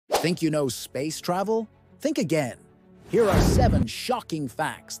Think you know space travel? Think again. Here are 7 shocking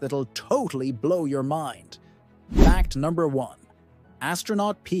facts that'll totally blow your mind. Fact number 1.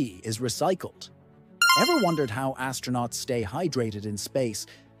 Astronaut pee is recycled. Ever wondered how astronauts stay hydrated in space?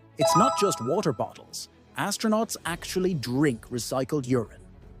 It's not just water bottles. Astronauts actually drink recycled urine.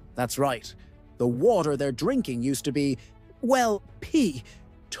 That's right. The water they're drinking used to be, well, pee.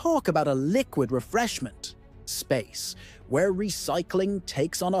 Talk about a liquid refreshment. Space, where recycling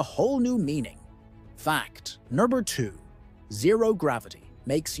takes on a whole new meaning. Fact number 2. Zero gravity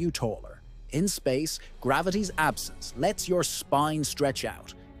makes you taller. In space, gravity's absence lets your spine stretch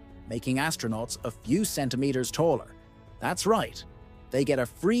out, making astronauts a few centimeters taller. That's right. They get a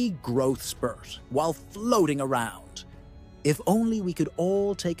free growth spurt while floating around. If only we could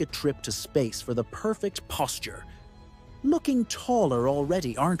all take a trip to space for the perfect posture. Looking taller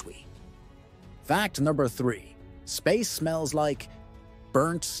already, aren't we? Fact number 3. Space smells like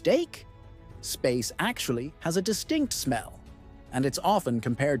burnt steak? Space actually has a distinct smell, and it's often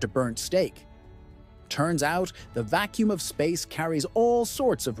compared to burnt steak. Turns out, the vacuum of space carries all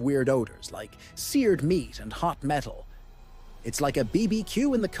sorts of weird odors like seared meat and hot metal. It's like a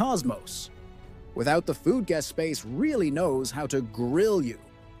BBQ in the cosmos. Without the food guest, space really knows how to grill you.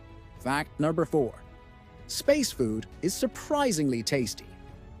 Fact number 4. Space food is surprisingly tasty.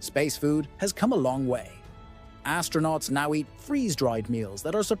 Space food has come a long way. Astronauts now eat freeze-dried meals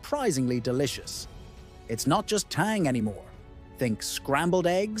that are surprisingly delicious. It's not just tang anymore. Think scrambled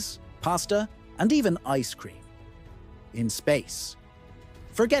eggs, pasta, and even ice cream. In space.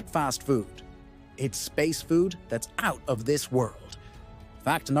 Forget fast food. It's space food that's out of this world.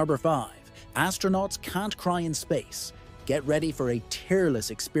 Fact number 5. Astronauts can't cry in space. Get ready for a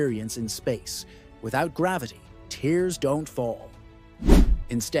tearless experience in space. Without gravity, tears don't fall.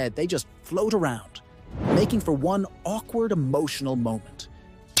 Instead, they just float around, making for one awkward emotional moment.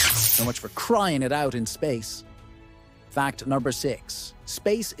 So much for crying it out in space. Fact number 6.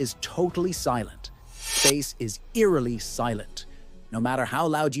 Space is totally silent. Space is eerily silent. No matter how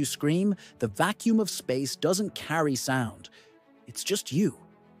loud you scream, the vacuum of space doesn't carry sound. It's just you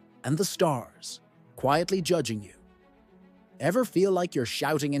and the stars, quietly judging you. Ever feel like you're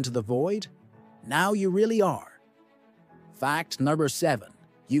shouting into the void? Now you really are. Fact number 7.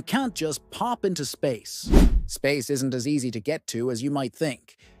 You can't just pop into space. Space isn't as easy to get to as you might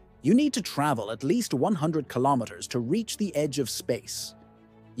think. You need to travel at least 100 kilometers to reach the edge of space.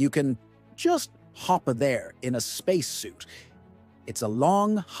 You can just hop there in a spacesuit. It's a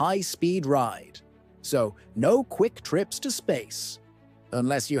long, high-speed ride. So, no quick trips to space.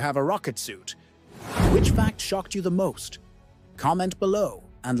 Unless you have a rocket suit. Which fact shocked you the most? Comment below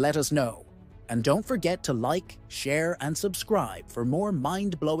and let us know. And don't forget to like, share, and subscribe for more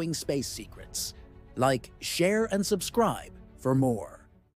mind-blowing space secrets. Like, share, and subscribe for more.